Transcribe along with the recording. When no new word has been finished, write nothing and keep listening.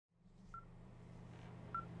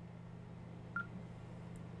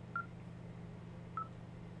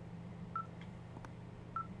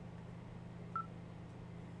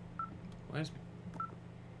Why is...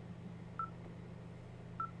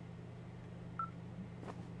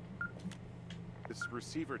 This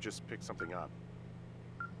receiver just picked something up.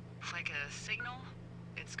 Like a signal?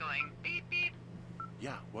 It's going beep beep.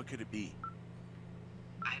 Yeah, what could it be?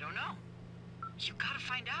 I don't know. You gotta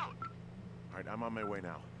find out. All right, I'm on my way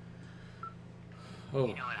now. Oh,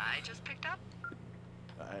 You know what I just picked up?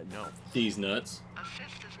 No. these nuts. A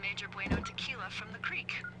fifth of Major Bueno tequila from the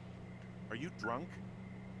creek. Are you drunk?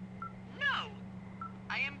 No!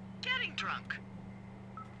 I am getting drunk.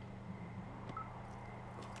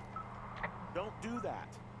 Don't do that.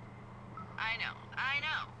 I know.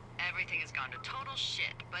 Everything has gone to total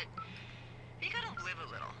shit, but you gotta live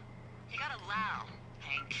a little. You gotta allow,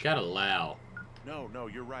 Hank. Gotta allow. No,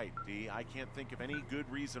 you're right, Dee. I can't think of any good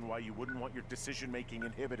reason why you wouldn't want your decision-making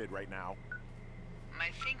inhibited right now. My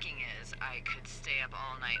thinking is I could stay up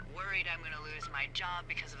all night worried I'm gonna lose my job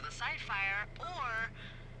because of the site fire, or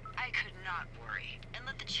I could not worry and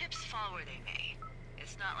let the chips fall where they may.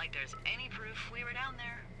 It's not like there's any proof we were down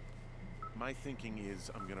there. My thinking is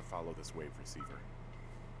I'm gonna follow this wave receiver.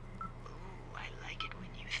 Ooh, I like it when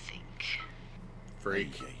you think.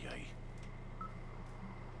 Freak. Ay.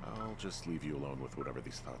 I'll just leave you alone with whatever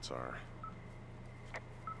these thoughts are.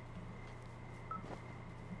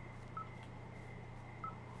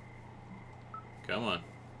 Come on.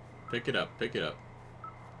 Pick it up, pick it up.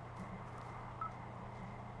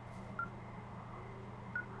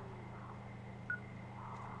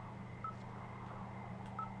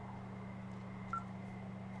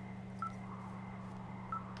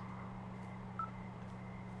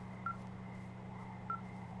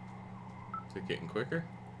 Is it getting quicker?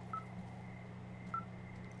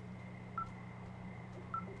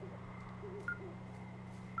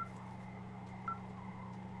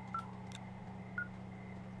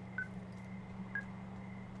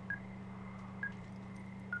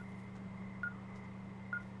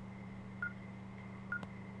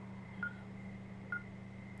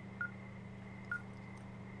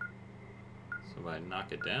 Somebody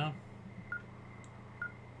knock it down.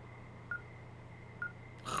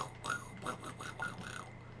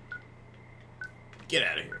 Get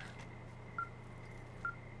out of here.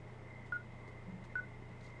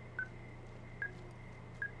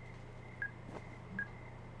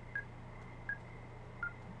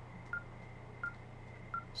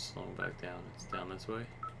 Slowing back down. It's down this way.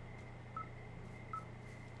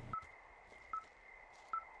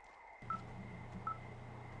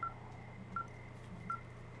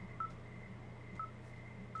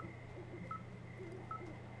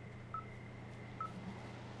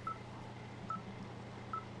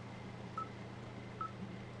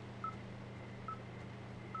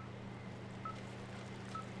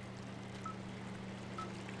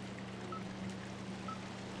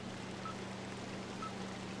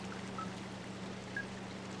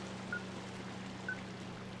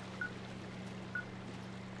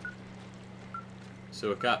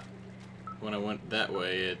 So it got, when I went that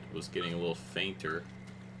way, it was getting a little fainter.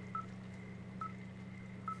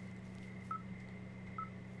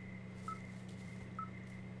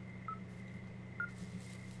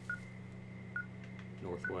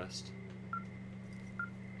 Northwest.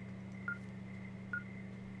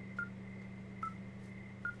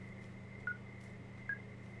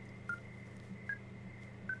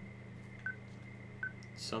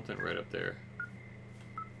 Something right up there.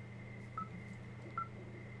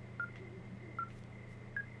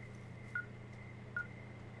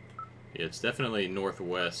 Yeah, it's definitely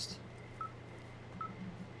northwest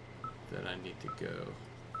that I need to go.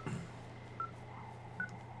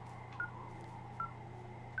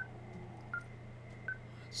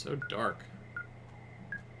 It's so dark.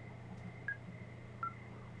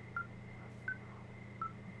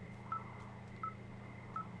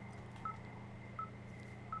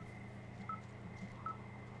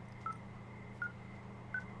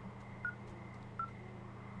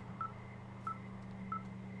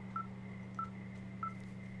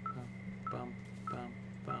 Bum, bum,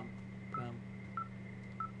 bum, bum.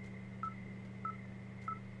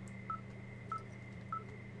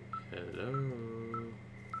 Hello.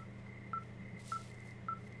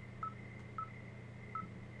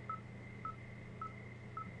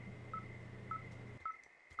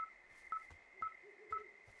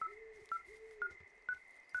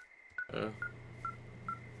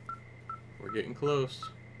 We're getting close.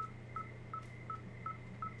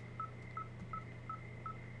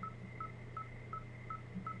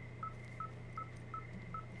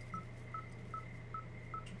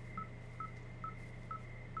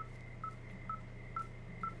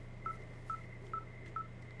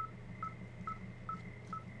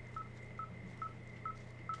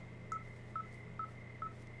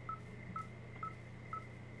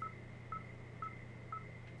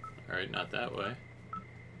 Alright, not that way.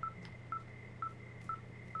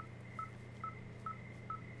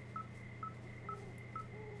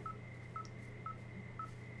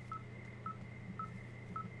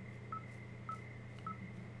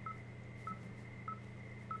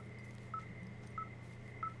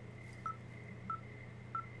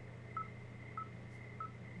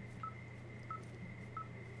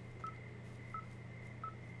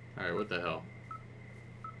 Alright, what the hell?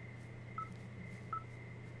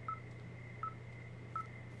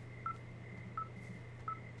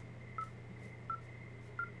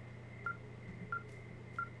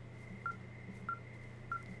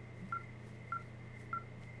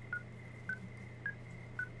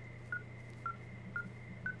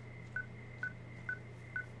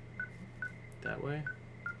 That way?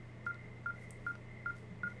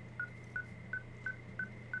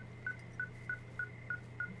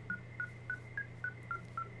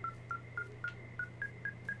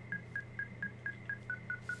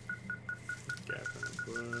 Gap in the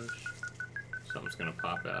bush. Something's gonna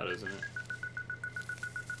pop out, isn't it?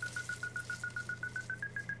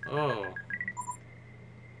 Oh.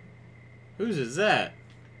 Whose is that?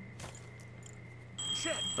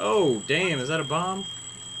 Shit! Oh, damn, is that a bomb?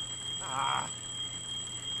 Ah!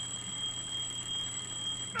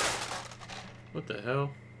 What the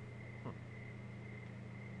hell?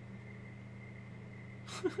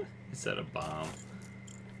 Is that a bomb?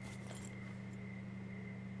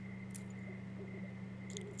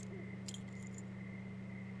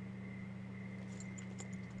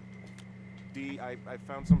 D, I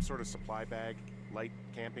found some sort of supply bag, light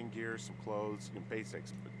camping gear, some clothes, and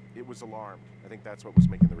basics, but it was alarmed. I think that's what was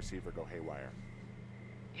making the receiver go haywire.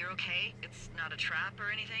 You're okay? It's not a trap or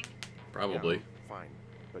anything? Probably. Yeah, fine,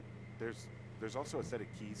 but there's also a set of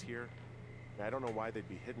keys here. I don't know why they'd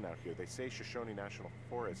be hidden out here. They say Shoshone National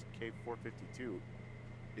Forest, Cave 452.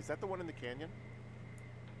 Is that the one in the canyon?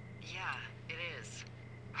 Yeah, it is.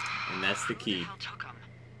 And that's the Who key. the hell took 'em?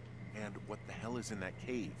 And what the hell is in that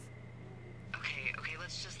cave? Okay,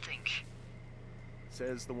 let's just think.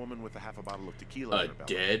 Says the woman with a half a bottle of tequila A in her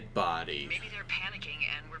belly. dead body. Maybe they're panicking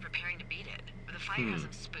and we're preparing to beat it. But the fire has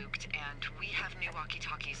them spooked, and we have new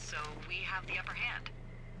walkie-talkies, so we have the upper hand.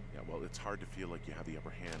 Yeah, well, it's hard to feel like you have the upper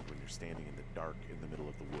hand when you're standing in the dark in the middle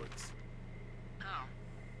of the woods. Oh.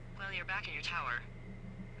 Well, you're back in your tower.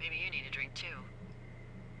 Maybe you need a drink, too.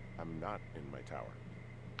 I'm not in my tower.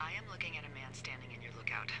 I am looking at a man standing in your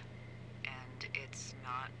lookout. And it's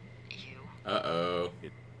not you. Uh-oh.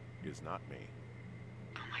 It is not me.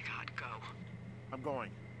 Oh my god, go. I'm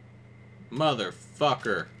going.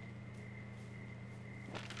 Motherfucker.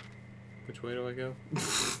 Which way do I go?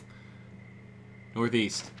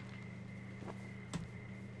 Northeast.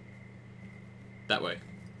 That way.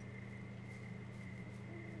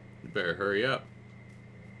 You better hurry up.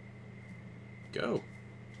 Go.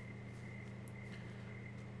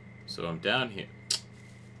 So I'm down here.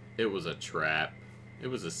 It was a trap. It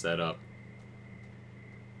was a setup.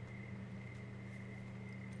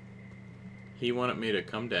 He wanted me to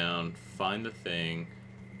come down, find the thing.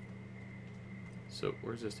 So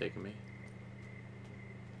where's this taking me?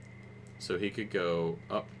 So he could go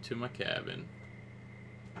up to my cabin.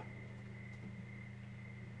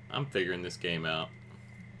 I'm figuring this game out.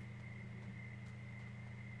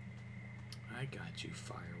 I got you,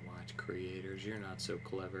 Firewatch creators. You're not so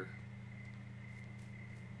clever.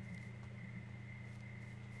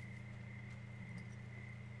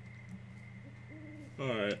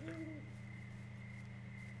 Alright.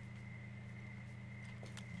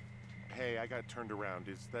 Hey, I got turned around.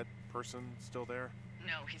 Is that person still there?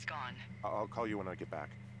 No, he's gone. I'll call you when I get back.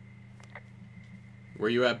 Where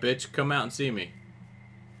you at, bitch? Come out and see me.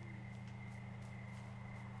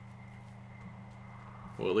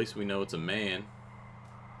 Well, at least we know it's a man.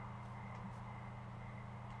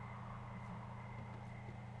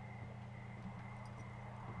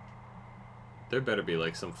 There better be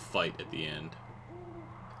like some fight at the end.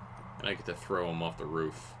 And I get to throw him off the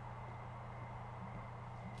roof.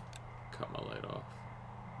 Cut my light off.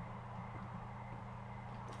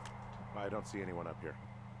 I don't see anyone up here.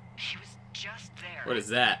 He was just there. What is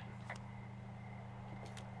that?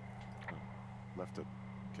 Left a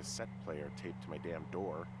cassette player taped to my damn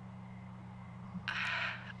door.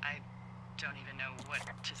 I don't even know what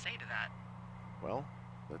to say to that. Well,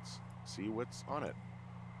 let's see what's on it.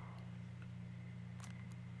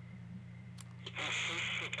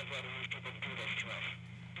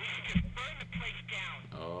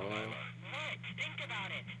 Oh. Think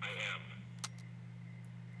about it.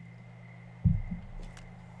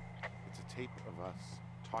 It's a tape of us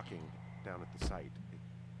talking down at the site. It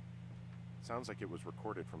sounds like it was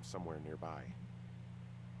recorded from somewhere nearby.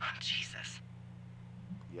 Oh, Jesus.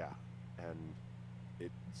 Yeah, and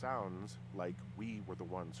it sounds like we were the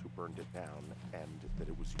ones who burned it down and that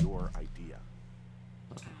it was your idea.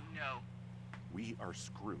 No. We are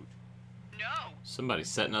screwed. No! Somebody's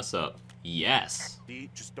setting us up. Yes. Dee,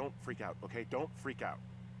 just don't freak out, okay? Don't freak out.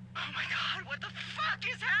 Oh my god, what the fuck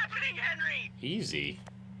is happening, Henry? Easy.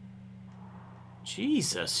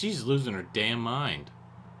 Jesus, she's losing her damn mind.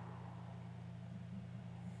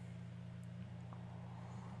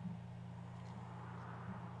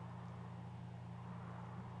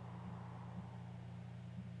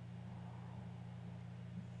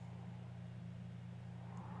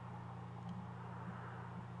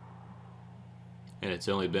 And it's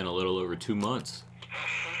only been a little over 2 months.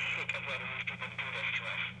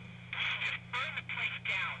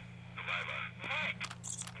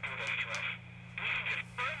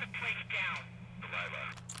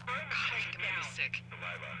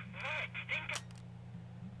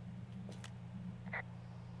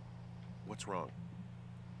 What's wrong?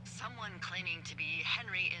 Someone claiming to be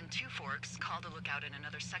Henry in Two Forks called a lookout in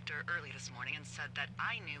another sector early this morning and said that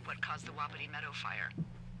I knew what caused the Wapiti Meadow fire.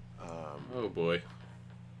 Oh boy.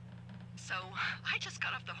 So, I just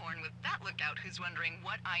got off the horn with that lookout who's wondering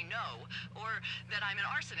what I know, or that I'm an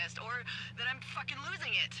arsonist, or that I'm fucking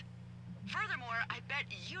losing it. Furthermore, I bet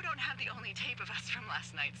you don't have the only tape of us from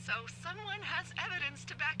last night, so someone has evidence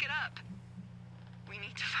to back it up. We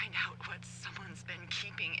need to find out what someone's been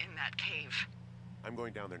keeping in that cave. I'm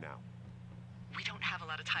going down there now. We don't have a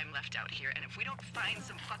lot of time left out here, and if we don't find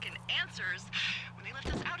some fucking answers, when they lift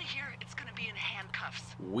us out of here, it's gonna be in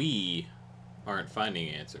handcuffs. We aren't finding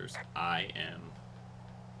answers. I am.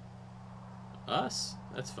 Us?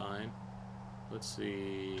 That's fine. Let's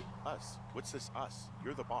see. Us? What's this us?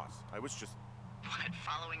 You're the boss. I was just... What,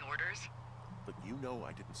 following orders? But you know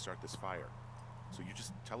I didn't start this fire. So you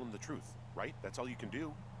just tell him the truth, right? That's all you can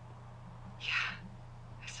do. Yeah,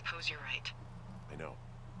 I suppose you're right. I know.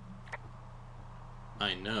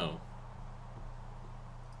 I know.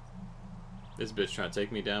 This bitch trying to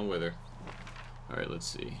take me down with her. Alright, let's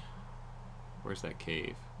see. Where's that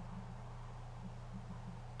cave?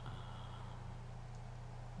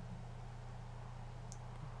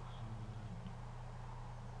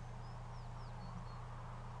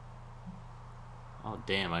 Oh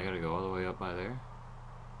damn, I gotta go all the way up by there?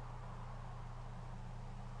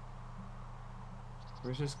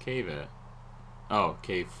 Where's this cave at? Oh,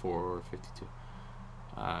 cave 452.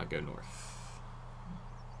 Go north.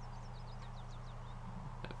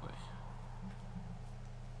 That way.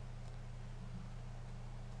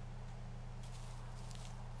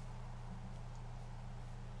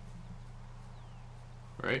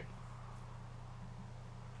 Right?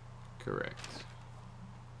 Correct.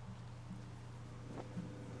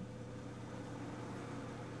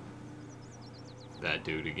 That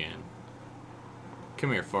dude again.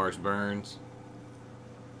 Come here, Forrest Burns.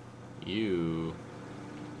 You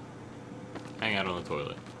hang out on the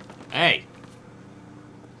toilet. Hey!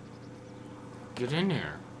 Get in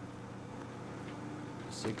there.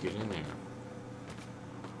 I said get in there.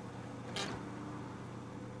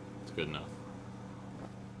 It's good enough.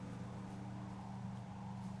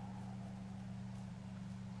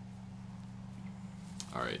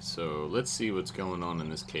 Alright, so let's see what's going on in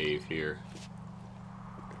this cave here.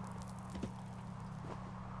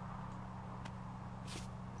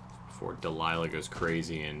 Before Delilah goes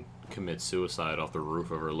crazy and commits suicide off the roof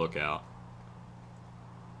of her lookout.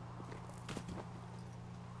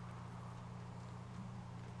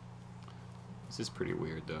 This is pretty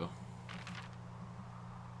weird, though.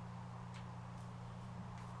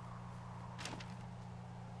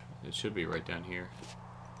 It should be right down here.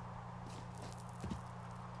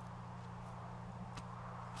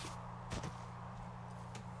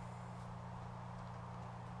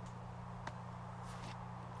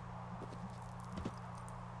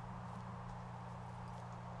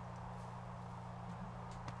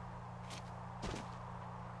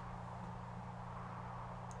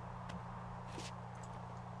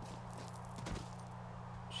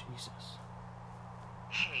 Jesus.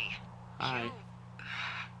 Hey. Hi.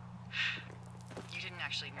 You didn't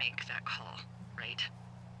actually make that call, right?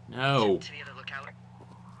 No. To the other lookout.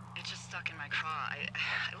 It just stuck in my craw. I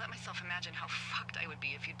let myself imagine how fucked I would be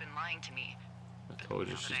if you'd been lying to me. I told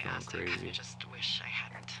you Now she's that I going asked, I crazy. kinda just wish I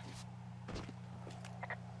hadn't.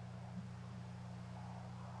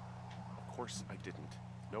 Of course I didn't.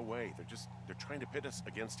 No way. They're trying to pit us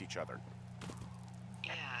against each other.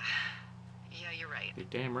 Yeah. Yeah, you're right. You're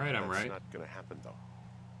damn right I'm right. That's not gonna happen, though.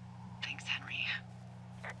 Thanks, Henry.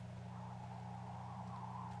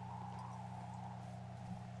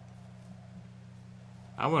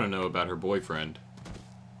 I want to know about her boyfriend.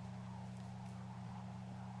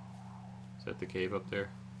 the cave up there?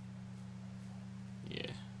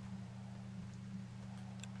 Yeah.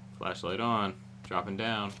 Flashlight on. Dropping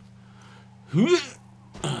down.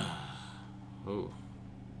 Oh.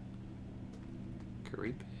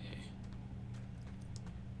 Creepy.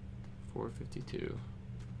 452.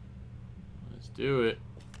 Let's do it.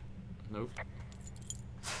 Nope.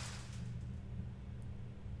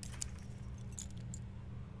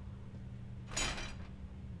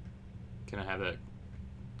 Can I have that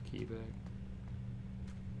key back?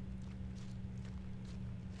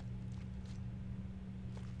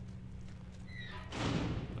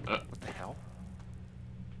 What the hell?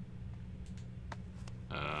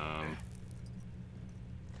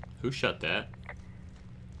 Who shut that?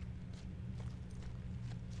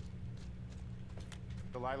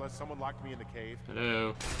 Delilah, someone locked me in the cave.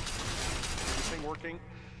 Hello. Is this thing working?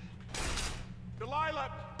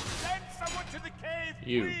 Delilah, send someone to the cave,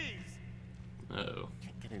 You. please! Uh-oh.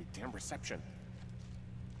 Can't get any damn reception.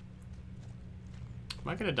 Am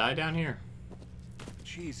I gonna die down here?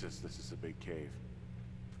 Jesus, this is a big cave.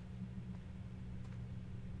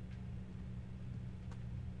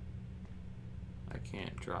 I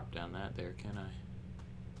can't drop down that there, can I?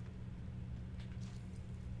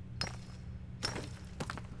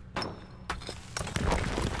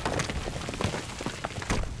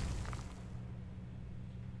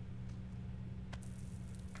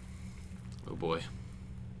 Oh boy.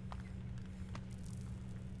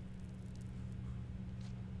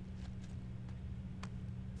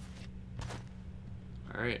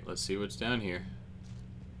 Alright, let's see what's down here.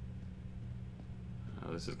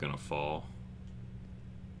 Oh, this is gonna fall.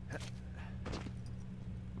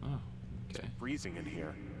 Oh, okay. Freezing in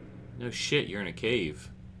here. No shit, you're in a cave.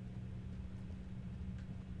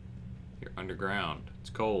 You're underground. It's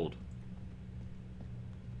cold.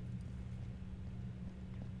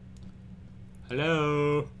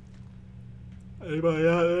 Hello? Anybody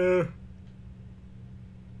out there?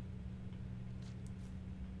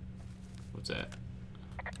 What's that?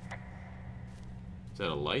 Is that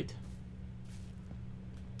a light?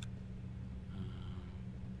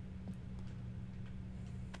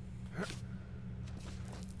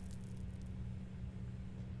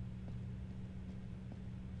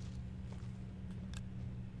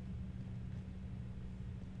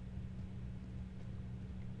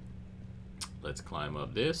 Let's climb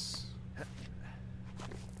up this.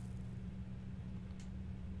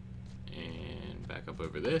 And back up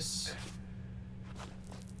over this.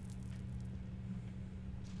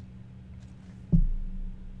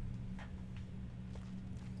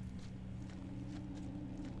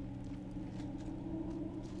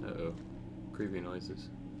 Uh-oh. Creepy noises.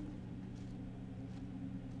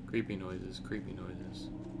 Creepy noises, creepy noises.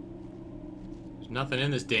 There's nothing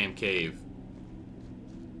in this damn cave.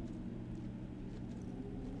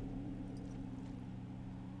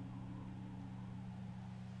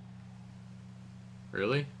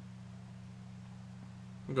 Really?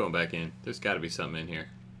 I'm going back in. There's got to be something in here.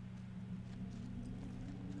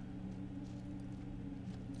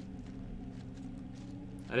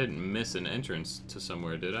 I didn't miss an entrance to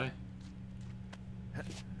somewhere, did I?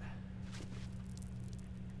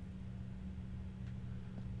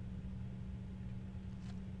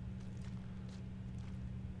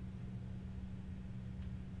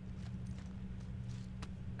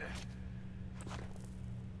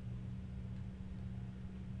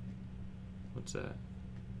 What's that?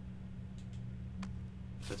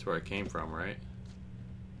 That's where I came from, right?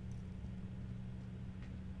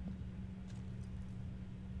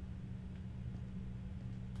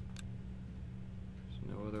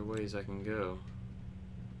 There's no other ways I can go.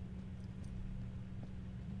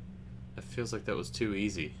 It feels like that was too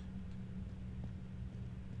easy.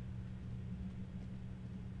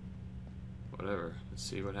 Whatever. Let's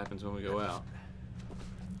see what happens when we go out.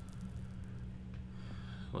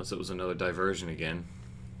 Unless it was another diversion again.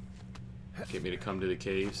 Get me to come to the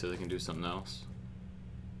cave so they can do something else.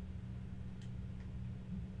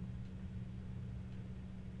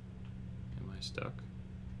 Am I stuck?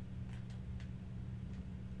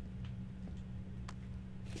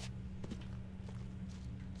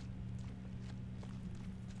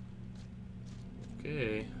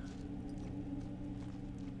 Okay.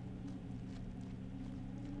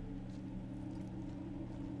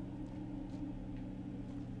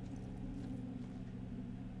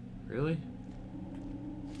 Really?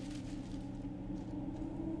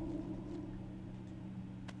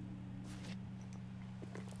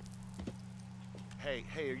 Hey,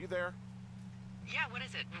 are you there? Yeah, what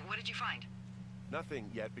is it? What did you find? Nothing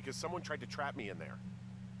yet, because someone tried to trap me in there.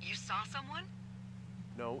 You saw someone?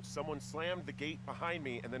 No, someone slammed the gate behind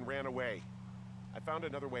me and then ran away. I found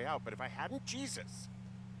another way out, but if I hadn't, Jesus.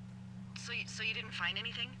 So you didn't find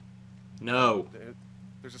anything? No.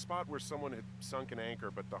 There's a spot where someone had sunk an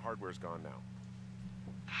anchor, but the hardware's gone now.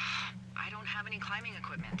 I don't have any climbing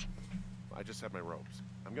equipment. I just have my ropes.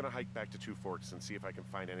 I'm gonna hike back to Two Forks and see if I can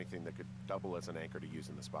find anything that could double as an anchor to use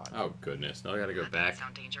in the spot. Oh, goodness. Now I gotta go That back. doesn't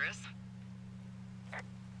sound dangerous.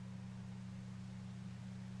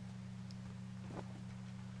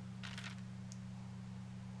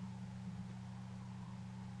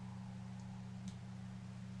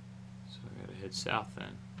 So I gotta head south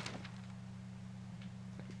then.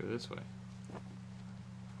 I go this way.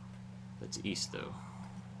 That's east, though.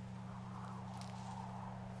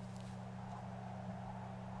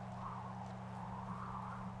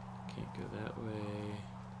 Can't go that way.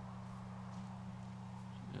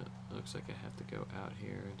 It looks like I have to go out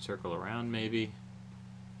here and circle around, maybe.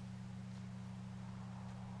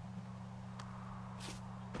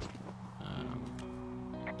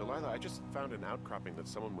 Delilah, I just found an outcropping that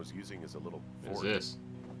someone was using as a little fort. What is this?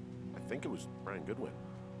 I think it was Brian Goodwin.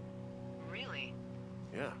 Really?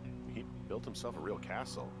 Yeah, he built himself a real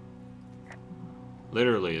castle.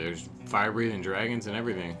 Literally, there's fire-breathing dragons and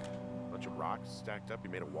everything. A bunch of rocks stacked up. He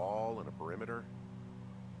made a wall and a perimeter.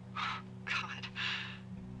 God.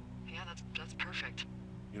 Yeah, that's perfect.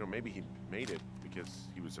 You know, maybe he made it because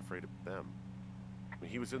he was afraid of them. I mean,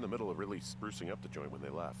 he was in the middle of really sprucing up the joint when they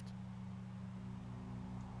left.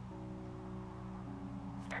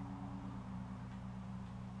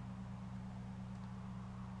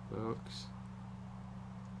 Books.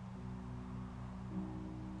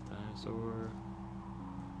 Dinosaur.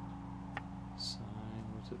 Sign,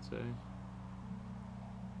 what's it say?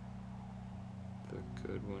 The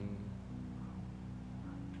good one.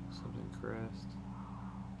 Something crest.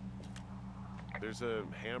 There's a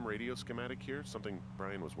ham radio schematic here, something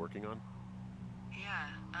Brian was working on. Yeah,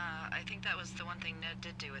 I think that was the one thing Ned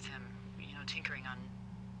did do with him. You know, tinkering on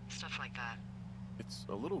stuff like that. It's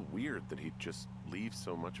a little weird that he'd just leave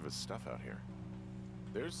so much of his stuff out here.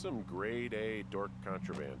 There's some grade A dork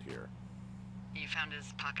contraband here. You found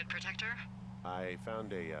his pocket protector? I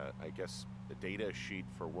found I guess, a data sheet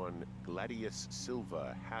for one Gladius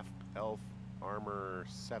Silva, half-elf armor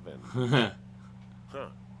 7. Huh.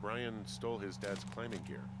 Brian stole his dad's climbing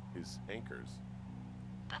gear, his anchors.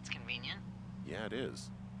 That's convenient. Yeah, it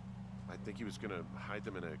is. I think he was gonna hide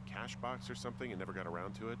them in a cash box or something and never got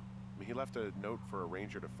around to it. I mean, he left a note for a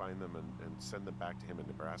ranger to find them and send them back to him in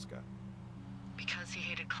Nebraska. Because he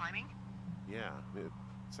hated climbing? Yeah, it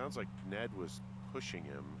sounds like Ned was pushing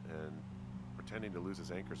him, and pretending to lose his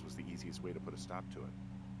anchors was the easiest way to put a stop to it.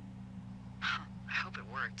 I hope it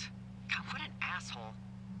worked. God, what an asshole.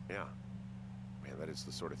 Yeah. Man, that is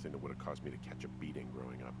the sort of thing that would have caused me to catch a beating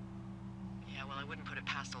growing up. Yeah, well, I wouldn't put it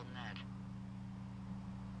past old Ned.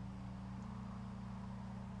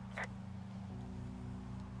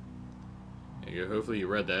 There you go. Hopefully you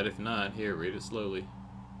read that. If not, here, read it slowly.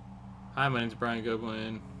 Hi, my name's Brian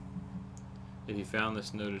Goodwin. If you found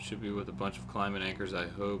this note, it should be with a bunch of climbing anchors, I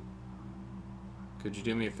hope. Could you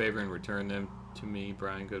do me a favor and return them to me,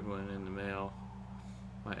 Brian Goodwin, in the mail?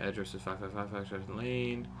 My address is 555 Jackson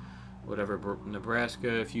Lane, whatever,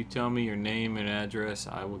 Nebraska. If you tell me your name and address,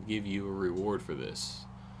 I will give you a reward for this.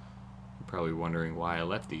 You're probably wondering why I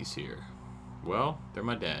left these here. Well, they're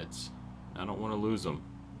my dad's. I don't want to lose them,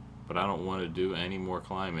 but I don't want to do any more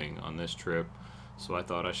climbing on this trip, so I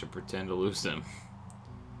thought I should pretend to lose them.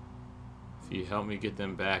 If you help me get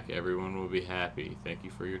them back, everyone will be happy. Thank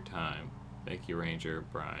you for your time. Thank you, Ranger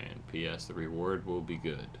Brian. P.S. The reward will be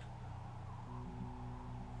good.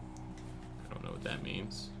 I don't know what that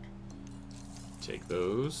means. Take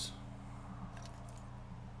those.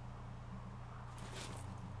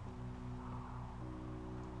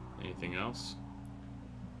 Anything else?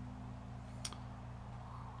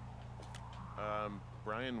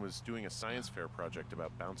 Brian was doing a science fair project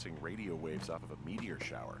about bouncing radio waves off of a meteor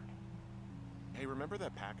shower. Hey, remember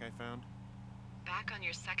that pack I found? Back on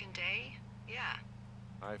your second day? Yeah.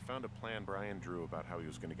 I found a plan Brian drew about how he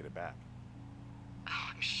was going to get it back. Oh,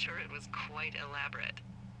 I'm sure it was quite elaborate.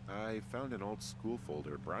 I found an old school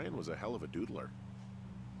folder. Brian was a hell of a doodler.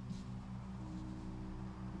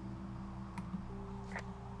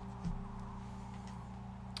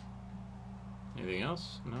 Anything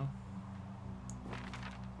else? No?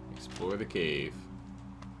 Explore the cave.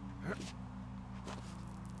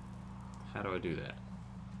 How do I do that?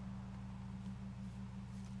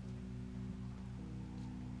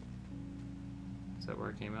 Is that where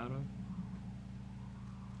I came out of?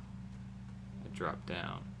 I dropped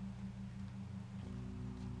down.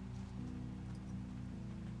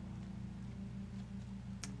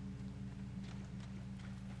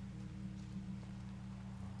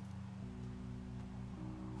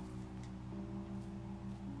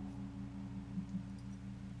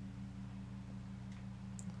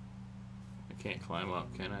 Can't climb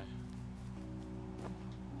up, can I?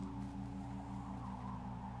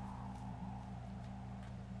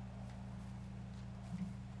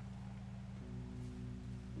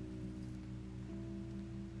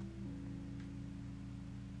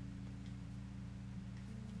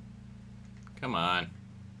 Come on.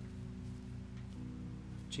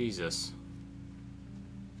 Jesus.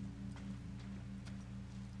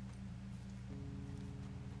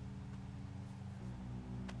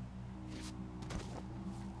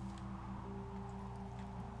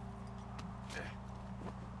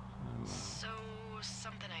 So,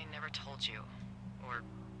 something I never told you, or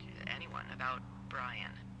anyone, about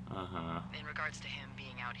Brian. Uh-huh. In regards to him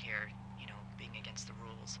being out here, you know, being against the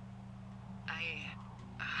rules.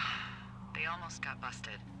 They almost got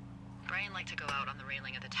busted. Brian liked to go out on the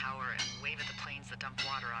railing of the tower and wave at the planes that dump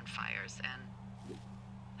water on fires, and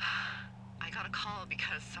I got a call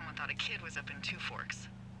because someone thought a kid was up in Two Forks.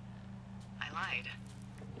 I lied,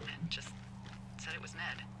 and just said it was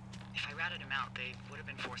Ned. If I ratted him out, they would have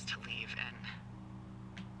been forced to leave, and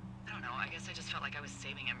I don't know, I guess I just felt like I was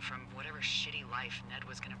saving him from whatever shitty life Ned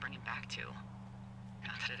was gonna bring him back to.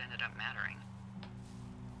 Not that it ended up mattering.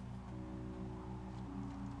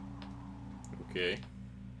 Okay.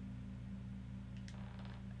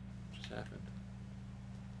 What just happened?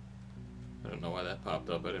 I don't know why that popped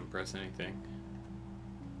up. I didn't press anything.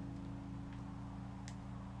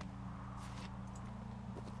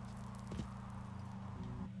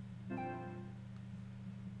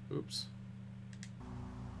 Oops.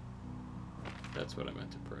 That's what I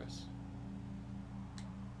meant to press.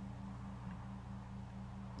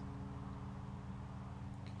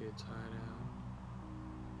 Kids hideout.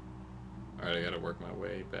 Alright, I gotta work my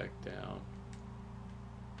way back down.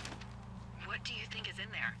 What do you think is in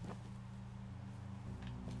there?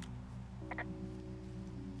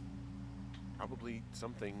 Probably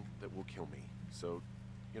something that will kill me. So,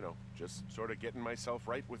 you know, just sort of getting myself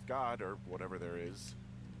right with God or whatever there is.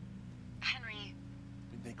 Henry,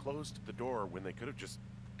 I mean, they closed the door when they could have just...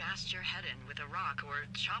 bashed your head in with a rock or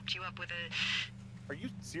chopped you up with Are you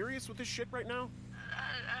serious with this shit right now?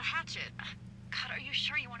 a hatchet. God, are you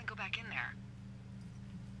sure you want to go back in there?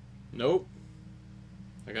 Nope.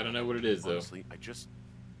 I gotta know what it is, though. Honestly, I just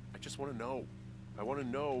want to know. I want to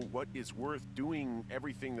know what is worth doing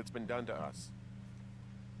everything that's been done to us.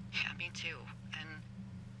 Yeah, me too. And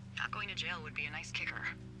not going to jail would be a nice kicker.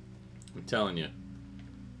 I'm telling you.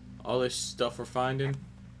 All this stuff we're finding,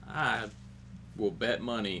 I will bet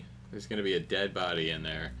money there's gonna be a dead body in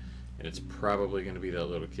there. And it's probably gonna be the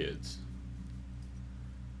little kids.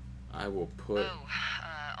 I will put... Oh,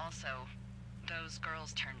 also, those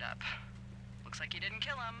girls turned up. Looks like you didn't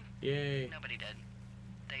kill them. Yay. Nobody did.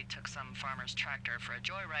 They took some farmer's tractor for a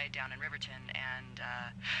joyride down in Riverton and,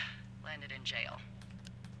 landed in jail.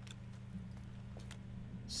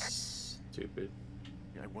 Stupid.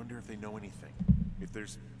 I wonder if they know anything. If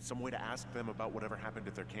there's some way to ask them about whatever happened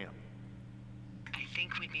at their camp. I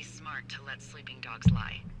think we'd be smart to let sleeping dogs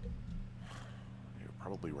lie. You're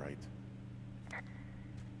probably right.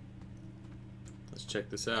 Let's check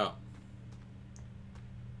this out.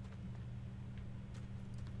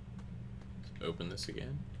 Let's open this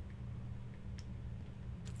again.